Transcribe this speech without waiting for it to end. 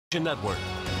Network.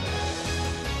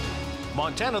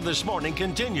 Montana This Morning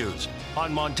continues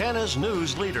on Montana's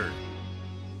News Leader.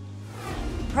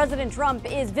 President Trump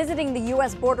is visiting the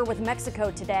U.S. border with Mexico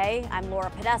today. I'm Laura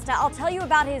Podesta. I'll tell you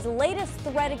about his latest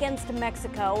threat against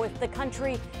Mexico if the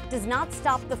country does not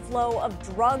stop the flow of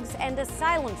drugs and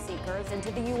asylum seekers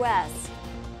into the U.S.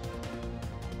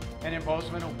 And in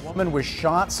Bozeman, a woman was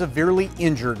shot, severely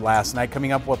injured last night.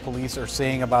 Coming up, what police are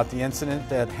saying about the incident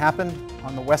that happened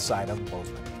on the west side of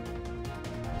Bozeman.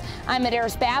 I'm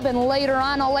Adaris Babb, and later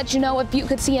on I'll let you know if you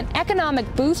could see an economic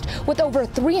boost with over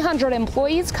 300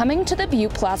 employees coming to the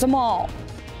Butte Plaza Mall.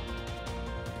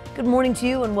 Good morning to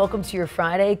you and welcome to your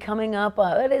Friday. Coming up,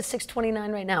 it is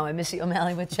 6:29 right now. I'm Missy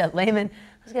O'Malley with Chet Lehman.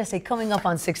 I was going to say coming up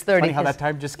on 6:30. Funny how that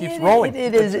time just keeps rolling.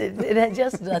 It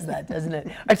just does that, doesn't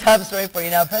it? Our top story for you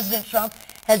now. President Trump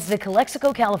heads to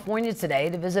Calexico, California today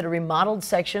to visit a remodeled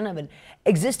section of an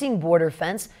existing border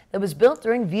fence that was built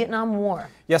during Vietnam War.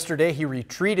 Yesterday, he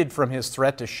retreated from his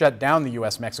threat to shut down the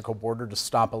U.S.-Mexico border to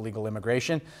stop illegal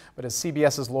immigration. But as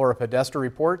CBS's Laura Podesta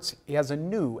reports, he has a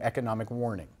new economic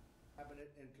warning.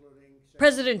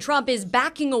 President Trump is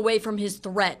backing away from his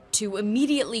threat to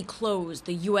immediately close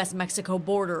the U.S.-Mexico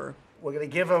border. We're going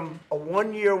to give them a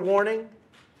one-year warning,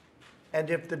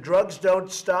 and if the drugs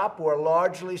don't stop or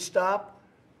largely stop,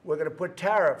 we're going to put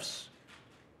tariffs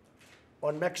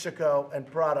on Mexico and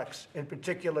products, in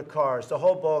particular cars. The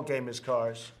whole ball game is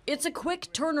cars. It's a quick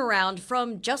turnaround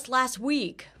from just last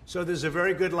week, So there's a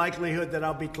very good likelihood that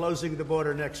I'll be closing the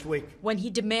border next week. when he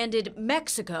demanded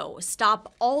Mexico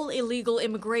stop all illegal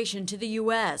immigration to the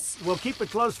U.S. We'll keep it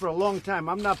closed for a long time.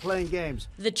 I'm not playing games.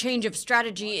 The change of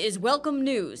strategy is welcome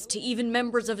news to even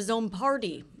members of his own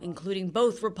party, including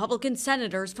both Republican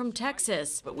senators from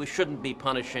Texas. But we shouldn't be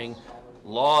punishing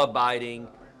law-abiding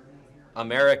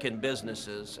American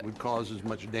businesses. Would cause as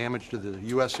much damage to the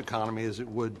U.S. economy as it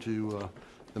would to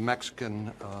the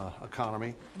Mexican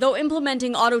economy. Though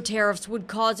implementing auto tariffs would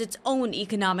cause its own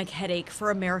economic headache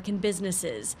for American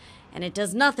businesses, and it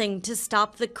does nothing to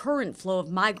stop the current flow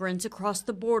of migrants across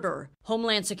the border.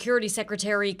 Homeland Security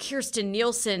Secretary Kirstjen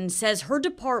Nielsen says her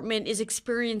department is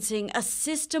experiencing a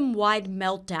system-wide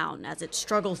meltdown as it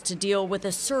struggles to deal with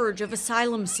a surge of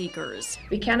asylum seekers.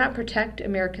 We cannot protect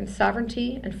American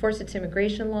sovereignty, enforce its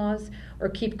immigration laws, or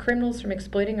keep criminals from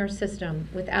exploiting our system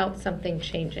without something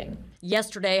changing.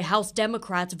 Yesterday, House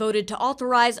Democrats voted to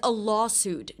authorize a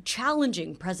lawsuit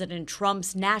challenging President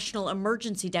Trump's national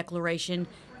emergency declaration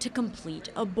to complete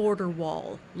a border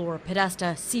wall. Laura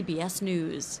Podesta, CBS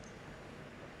News.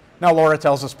 Now, Laura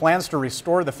tells us plans to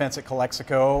restore the fence at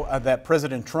Calexico that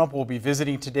President Trump will be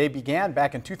visiting today began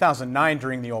back in 2009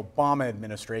 during the Obama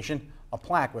administration. A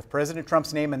plaque with President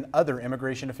Trump's name and other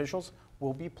immigration officials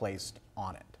will be placed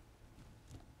on it.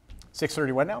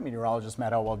 6:31 now. Meteorologist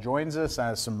Matt Elwell joins us.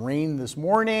 Some rain this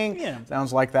morning.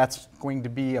 Sounds like that's going to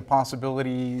be a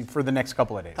possibility for the next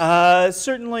couple of days.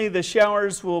 Certainly the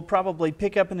showers will probably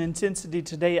pick up in intensity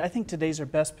today. I think today's our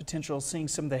best potential, seeing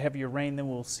some of the heavier rain. Then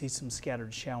we'll see some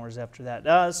scattered showers after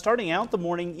that. Starting out the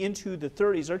morning into the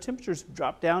 30s. Our temperatures have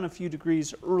dropped down a few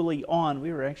degrees early on.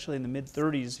 We were actually in the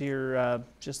mid-30s here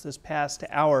just this past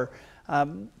hour.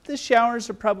 The showers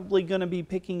are probably going to be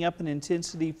picking up in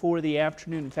intensity for the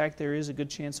afternoon. In fact, there is a good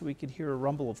chance that we could hear a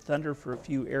rumble of thunder for a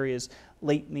few areas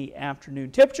late in the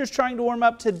afternoon. Temperatures trying to warm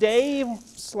up today.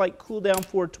 Slight cool down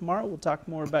for tomorrow. We'll talk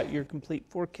more about your complete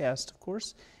forecast, of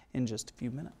course, in just a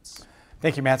few minutes.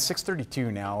 Thank you, Matt.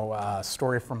 6:32 now.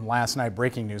 Story from last night.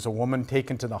 Breaking news. A woman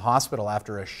taken to the hospital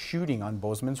after a shooting on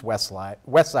Bozeman's west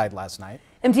side last night.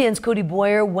 MTN's Cody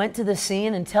Boyer went to the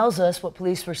scene and tells us what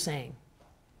police were saying.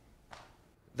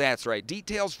 That's right.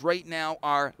 Details right now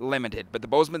are limited, but the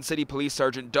Bozeman City Police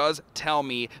Sergeant does tell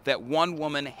me that one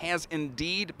woman has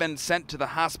indeed been sent to the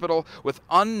hospital with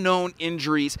unknown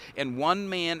injuries, and one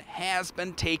man has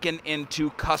been taken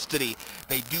into custody.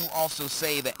 They do also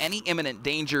say that any imminent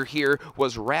danger here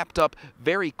was wrapped up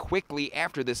very quickly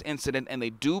after this incident, and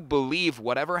they do believe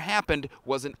whatever happened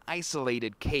was an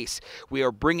isolated case. We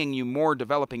are bringing you more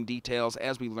developing details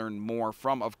as we learn more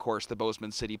from, of course, the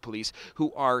Bozeman City Police,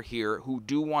 who are here, who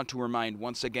do want to remind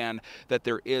once again that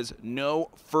there is no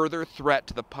further threat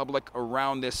to the public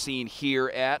around this scene here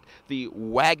at the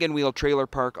Wagon Wheel Trailer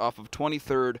Park off of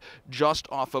 23rd, just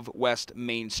off of West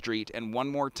Main Street. And one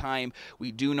more time,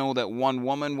 we do know that one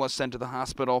woman was sent to the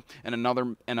hospital and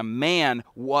a man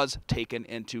was taken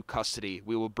into custody.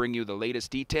 We will bring you the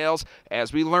latest details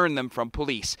as we learn them from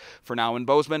police. For now in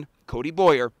Bozeman, Cody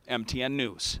Boyer, MTN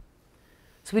News.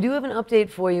 So we do have an update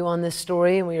for you on this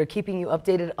story, and we are keeping you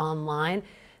updated online.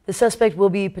 The suspect will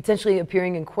be potentially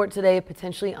appearing in court today,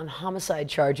 potentially on homicide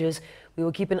charges. We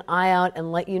will keep an eye out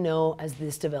and let you know as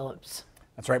this develops.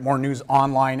 That's right. More news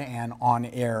online and on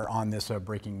air on this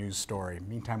breaking news story.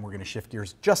 Meantime, we're going to shift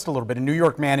gears just a little bit. A New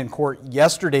York man in court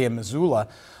yesterday in Missoula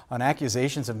on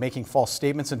accusations of making false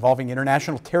statements involving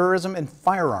international terrorism and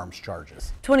firearms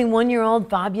charges. 21-year-old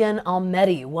Fabian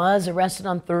Almetti was arrested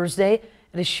on Thursday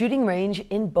at a shooting range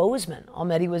in Bozeman.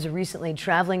 Almetti was recently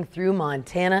traveling through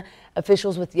Montana.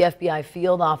 Officials with the FBI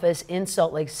field office in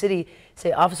Salt Lake City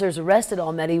say officers arrested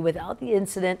Almetti without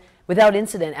incident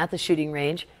at the shooting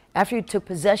range after he took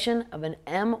possession of an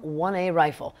M1A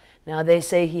rifle. Now, they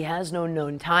say he has no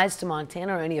known ties to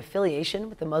Montana or any affiliation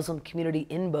with the Muslim community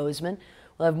in Bozeman.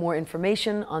 We'll have more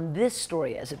information on this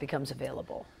story as it becomes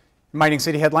available. Mining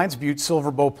City headlines. Butte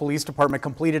Silver Bow Police Department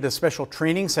completed a special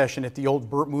training session at the old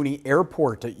Burt Mooney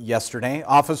Airport yesterday.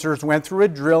 Officers went through a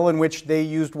drill in which they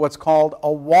used what's called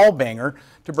a wall banger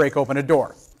to break open a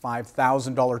door.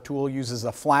 $5,000 tool uses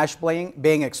a flash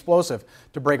bang explosive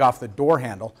to break off the door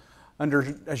handle.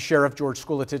 Under Sheriff George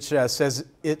Skuletich says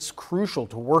it's crucial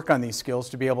to work on these skills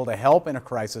to be able to help in a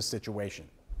crisis situation.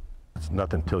 It's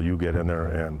nothing until you get in there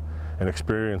and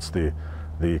experience the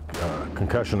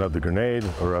concussion of the grenade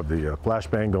or of the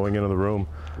flashbang going into the room,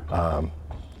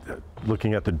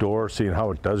 looking at the door, seeing how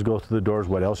it does go through the doors,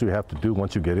 what else you have to do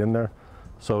once you get in there.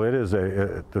 So it is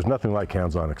there's nothing like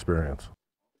hands-on experience.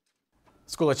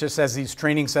 Skuletich says these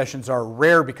training sessions are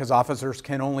rare because officers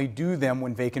can only do them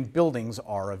when vacant buildings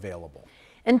are available.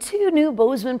 And 2 new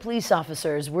Bozeman police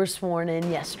officers were sworn in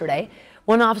yesterday.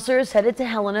 One officer is headed to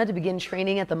Helena to begin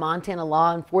training at the Montana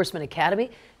Law Enforcement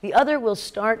Academy. The other will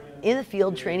start in the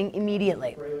field training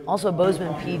immediately. Also,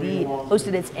 Bozeman PD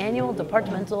hosted its annual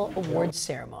departmental awards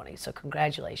ceremony, so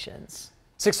congratulations.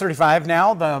 6:35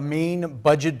 now. The main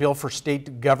budget bill for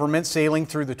state government sailing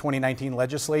through the 2019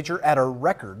 legislature at a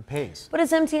record pace. But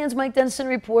as MTN's Mike Dennison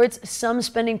reports, some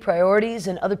spending priorities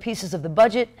and other pieces of the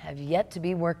budget have yet to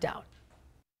be worked out.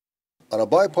 On a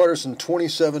bipartisan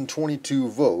 27-22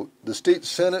 vote, the state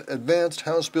Senate advanced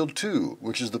House Bill 2,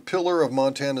 which is the pillar of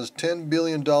Montana's $10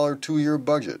 billion 2-year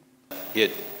budget.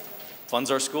 It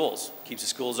funds our schools, keeps the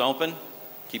schools open,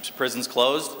 keeps prisons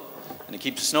closed, and it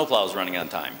keeps the snowplows running on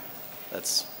time.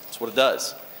 That's what it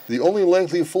does. The only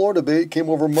lengthy floor debate came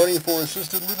over money for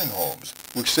assisted living homes,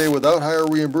 which say without higher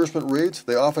reimbursement rates,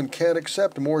 they often can't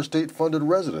accept more state-funded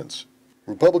residents.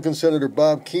 Republican Senator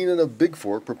Bob Keenan of Big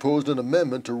Fork proposed an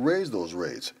amendment to raise those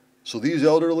rates, so these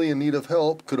elderly in need of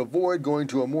help could avoid going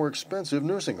to a more expensive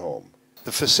nursing home.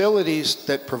 The facilities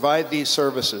that provide these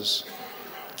services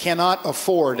cannot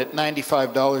afford at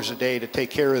 $95 a day to take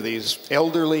care of these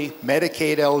elderly,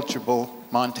 Medicaid-eligible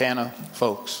Montana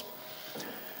folks.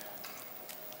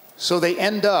 So they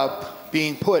end up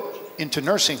being put into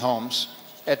nursing homes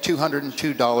at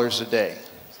 $202 a day.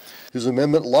 His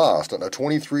amendment lost on a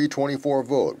 23-24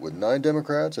 vote, with 9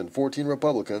 Democrats and 14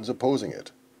 Republicans opposing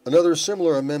it. Another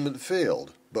similar amendment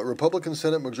failed, but Republican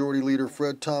Senate Majority Leader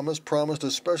Fred Thomas promised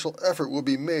a special effort will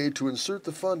be made to insert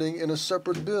the funding in a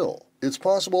separate bill. It's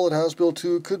possible that House Bill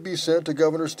 2 could be sent to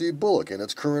Governor Steve Bullock in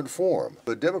its current form,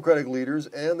 but Democratic leaders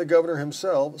and the governor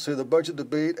himself say the budget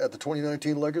debate at the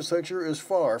 2019 legislature is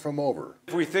far from over.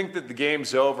 If we think that the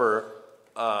game's over,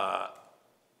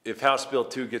 if House Bill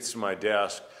 2 gets to my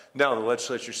desk, no, the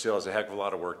legislature still has a heck of a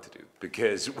lot of work to do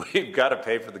because we've got to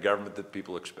pay for the government that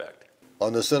people expect.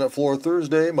 On the Senate floor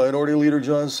Thursday, Minority Leader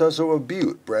John Sesso of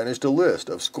Butte brandished a list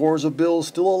of scores of bills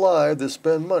still alive that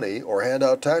spend money or hand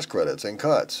out tax credits and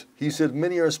cuts. He said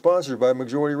many are sponsored by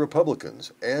majority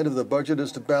Republicans, and if the budget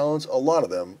is to balance, a lot of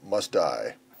them must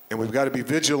die. And we've got to be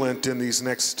vigilant in these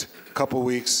next couple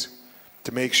weeks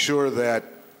to make sure that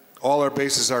all our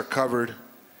bases are covered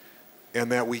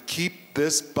and that we keep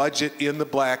this budget in the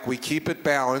black, we keep it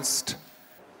balanced.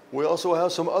 We also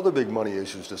have some other big money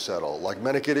issues to settle, like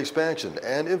Medicaid expansion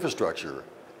and infrastructure.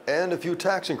 And a few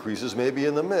tax increases may be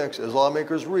in the mix as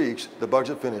lawmakers reach the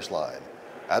budget finish line.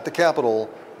 At the Capitol,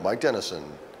 Mike Dennison,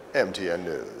 MTN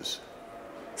News.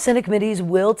 Senate committees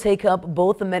will take up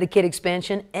both the Medicaid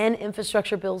expansion and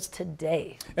infrastructure bills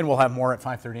today. And we'll have more at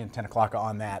 5:30 and 10 o'clock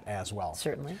on that as well.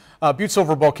 Certainly. Butte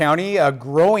Silver Bow County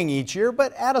growing each year,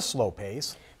 but at a slow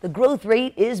pace. The growth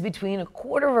rate is between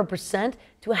 1/4%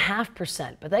 to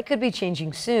 1/2%, but that could be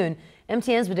changing soon.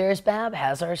 MTN's Medeiros Babb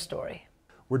has our story.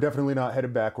 We're definitely not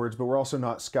headed backwards, but we're also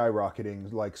not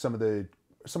skyrocketing like some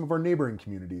of our neighboring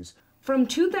communities. From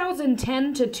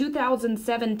 2010 to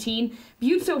 2017,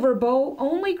 Butte Silver Bow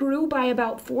only grew by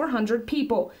about 400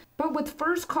 people. But with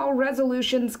first call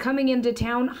resolutions coming into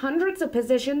town, hundreds of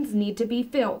positions need to be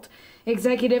filled.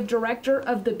 Executive Director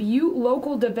of the Butte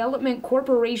Local Development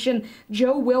Corporation,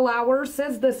 Joe Willauer,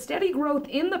 says the steady growth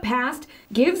in the past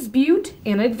gives Butte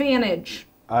an advantage.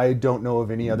 I don't know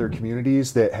of any other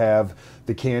communities that have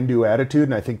the can-do attitude,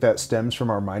 and I think that stems from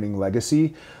our mining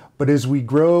legacy. But as we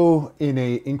grow in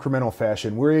a incremental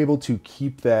fashion, we're able to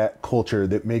keep that culture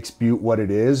that makes Butte what it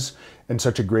is and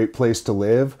such a great place to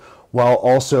live, while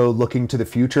also looking to the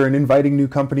future and inviting new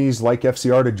companies like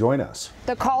FCR to join us.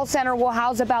 The call center will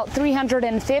house about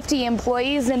 350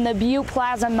 employees in the Butte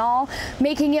Plaza Mall,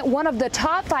 making it one of the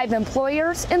top 5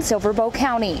 employers in Silver Bow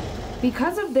County.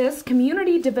 Because of this,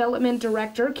 Community Development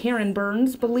Director Karen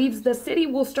Burns believes the city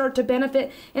will start to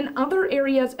benefit in other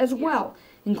areas as well,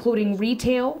 including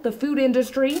retail, the food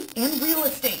industry, and real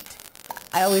estate.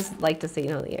 I always like to say,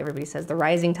 everybody says the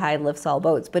rising tide lifts all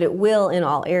boats, but it will in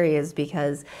all areas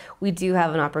because we do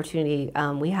have an opportunity.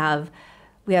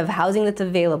 We have housing that's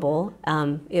available.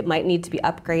 It might need to be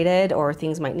upgraded or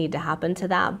things might need to happen to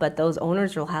that, but those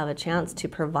owners will have a chance to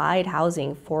provide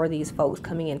housing for these folks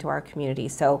coming into our community.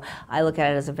 So I look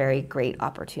at it as a very great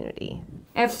opportunity.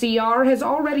 FCR has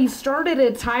already started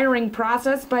its hiring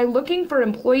process by looking for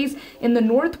employees in the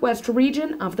northwest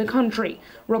region of the country.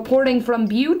 Reporting from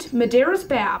Butte, Medeiros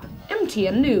Babb,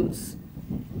 MTN News.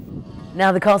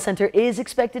 Now the call center is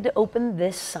expected to open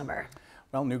this summer.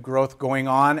 Well, new growth going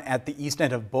on at the east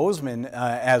end of Bozeman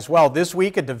as well. This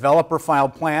week, a developer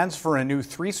filed plans for a new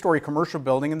 3-story commercial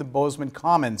building in the Bozeman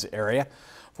Commons area.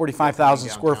 45,000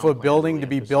 square foot building to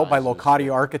be built by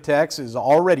Locati Architects is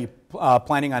already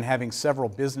planning on having several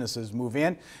businesses move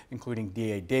in, including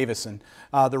D.A. Davison.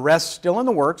 The rest still in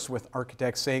the works, with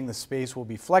architects saying the space will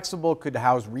be flexible, could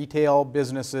house retail,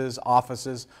 businesses,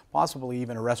 offices, possibly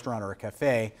even a restaurant or a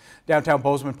cafe. Downtown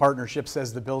Bozeman Partnership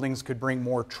says the buildings could bring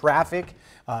more traffic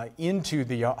into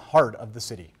the heart of the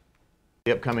city.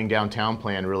 The upcoming downtown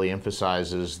plan really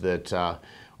emphasizes that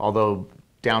although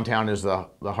downtown is the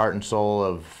heart and soul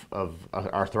of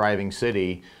our thriving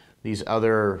city, these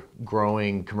other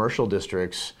growing commercial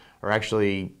districts are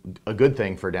actually a good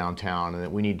thing for downtown, and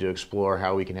that we need to explore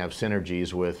how we can have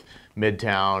synergies with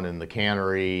Midtown and the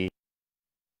Cannery.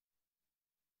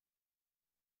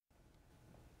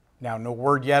 Now, no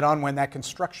word yet on when that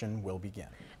construction will begin.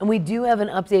 And we do have an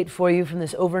update for you from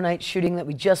this overnight shooting that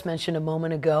we just mentioned a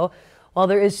moment ago. While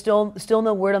there is still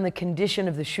no word on the condition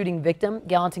of the shooting victim,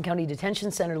 Gallatin County Detention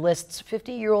Center lists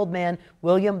 50-year-old man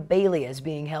William Bailey as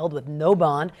being held with no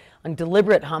bond on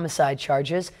deliberate homicide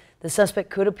charges. The suspect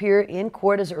could appear in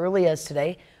court as early as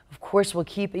today. Of course, we'll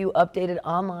keep you updated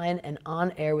online and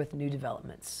on air with new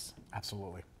developments.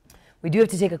 Absolutely. We do have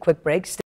to take a quick break.